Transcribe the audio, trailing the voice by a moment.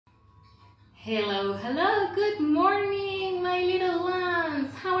Hello, hello, good morning, my little ones.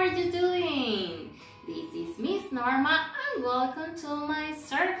 How are you doing? This is Miss Norma and welcome to my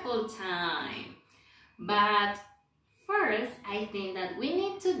circle time. But first, I think that we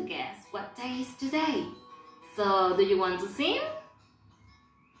need to guess what day is today. So, do you want to sing?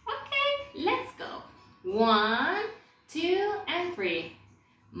 Okay, let's go. 1, 2, and 3.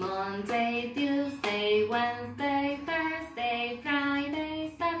 Monday, Tuesday, Wednesday, Thursday,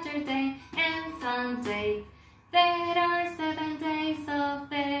 Friday, Saturday, and Sunday. There are 7 days of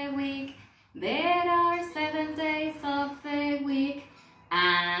the week. There are 7 days of the week.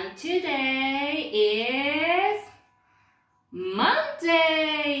 And today is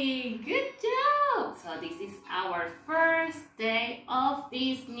Monday. Good job! So this is our first day of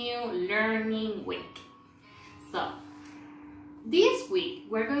this new learning week. So this week,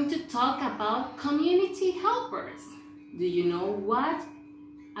 we're going to talk about community helpers. Do you know what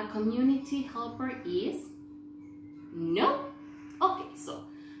a community helper is? No? Okay, so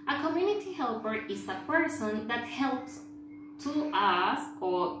a community helper is a person that helps to us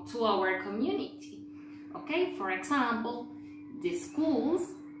or to our community. Okay, for example, the schools.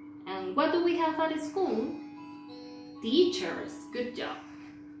 And what do we have at the school? Teachers. Good job.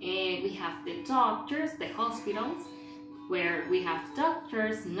 And we have the doctors, the hospitals, where we have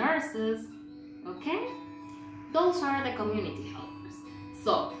doctors, nurses, okay? Those are the community helpers.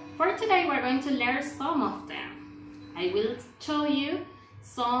 So, for today we're going to learn some of them. I will show you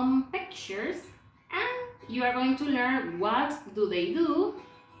some pictures and you are going to learn what do they do,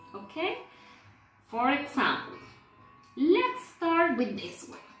 okay? For example, let's start with this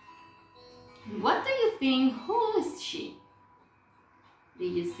one. What do you think? Who is she? Do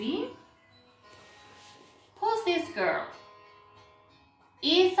you see? Who's this girl?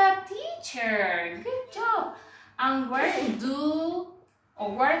 Is a teacher. Good job. And where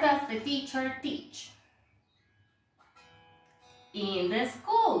does the teacher teach? In the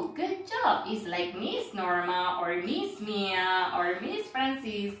school. Good job. It's like Miss Norma or Miss Mia or Miss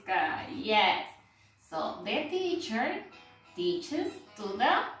Francisca. Yes. So the teacher teaches to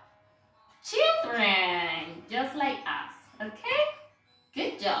the children, just like us. Okay?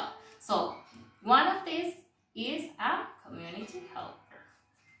 Good job. So one of these is a community helper.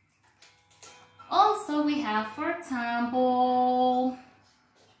 Also, we have, for example,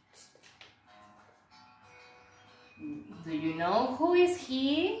 do you know who is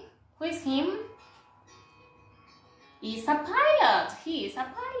he? Who is him? He's a pilot. He is a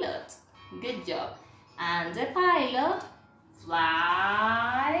pilot. Good job. And the pilot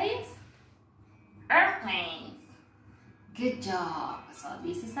flies airplanes. Good job. So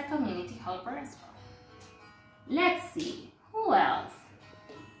this is a community helper as well. Let's see. Who else?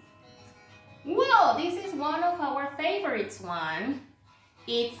 Whoa, this is one of our favorites one.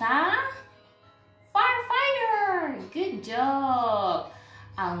 It's a firefighter. Good job.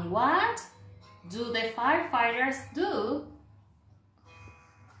 And what do the firefighters do?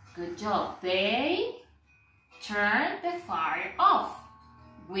 Good job. They turn the fire off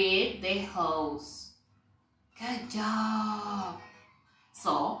with the hose. Good job.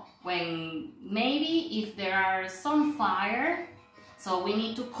 So, when maybe if there are some fire, so we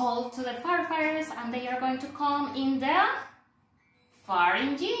need to call to the firefighters and they are going to come in the fire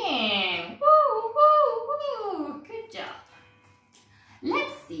engine. Woo, woo, woo. Good job.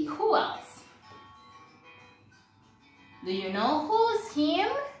 Let's see, who else? Do you know who's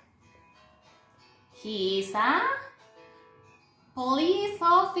him? He's a police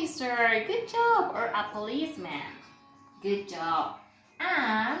officer. Good job. Or a policeman. Good job.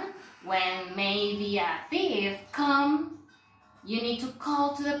 And when maybe a thief comes, you need to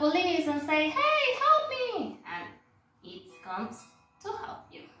call to the police and say, hey, help me! And it comes to help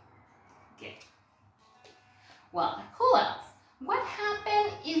you. Okay. Well, who else? What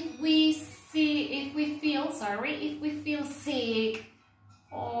happens if we feel sick?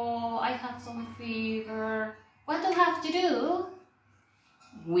 Oh, I have some fever. What do we have to do?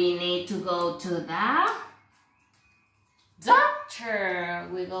 We need to go to the doctor.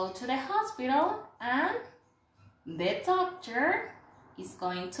 We go to the hospital and the doctor is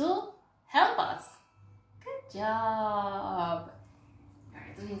going to help us. Good job.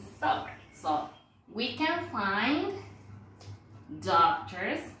 You're doing so great. So we can find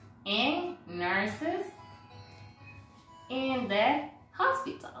doctors and nurses in the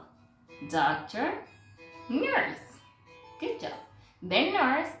hospital. Doctor, nurse. Good job. The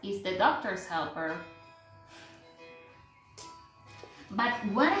nurse is the doctor's helper. But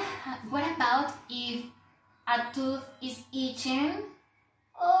what about if a tooth is itching?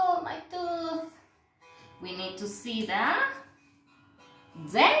 Oh, my tooth. We need to see the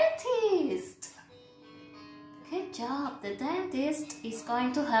dentist. the dentist is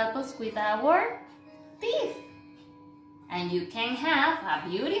going to help us with our teeth. And you can have a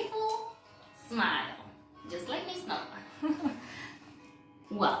beautiful smile, just like Miss Norma.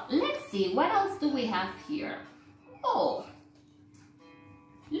 Well, let's see, what else do we have here? Oh,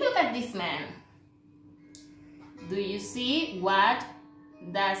 look at this man. Do you see what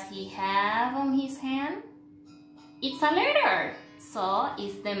does he have on his hand? It's a letter. So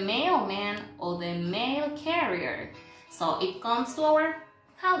it's the mailman or the mail carrier. So it comes to our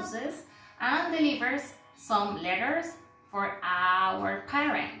houses and delivers some letters for our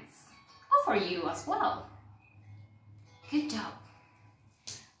parents or for you as well. Good job.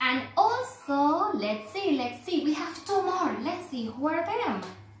 And also, let's see, we have two more. Let's see, who are them?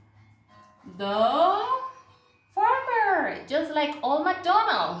 The farmer, just like old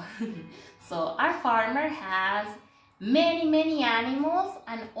MacDonald. So our farmer has many animals,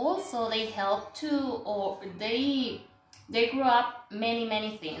 and also they help to, or they grow up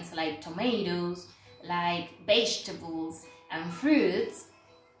many things like tomatoes, like vegetables and fruits,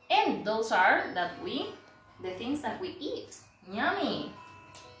 and those are the things that we eat. Yummy.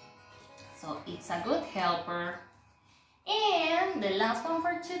 So it's a good helper. And the last one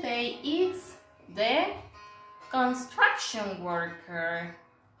for today is the construction worker.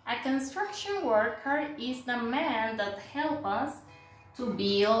 A construction worker is the man that helps us to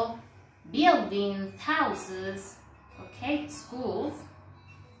build buildings, houses, okay, schools.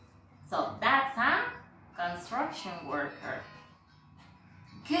 So that's a construction worker.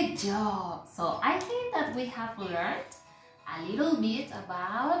 Good job. So I think that we have learned a little bit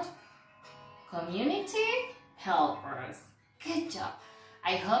about community helpers. Good job.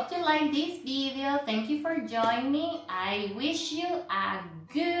 I hope you like this video. Thank you for joining me. I wish you a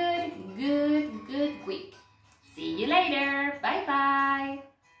good week. See you later. Bye bye.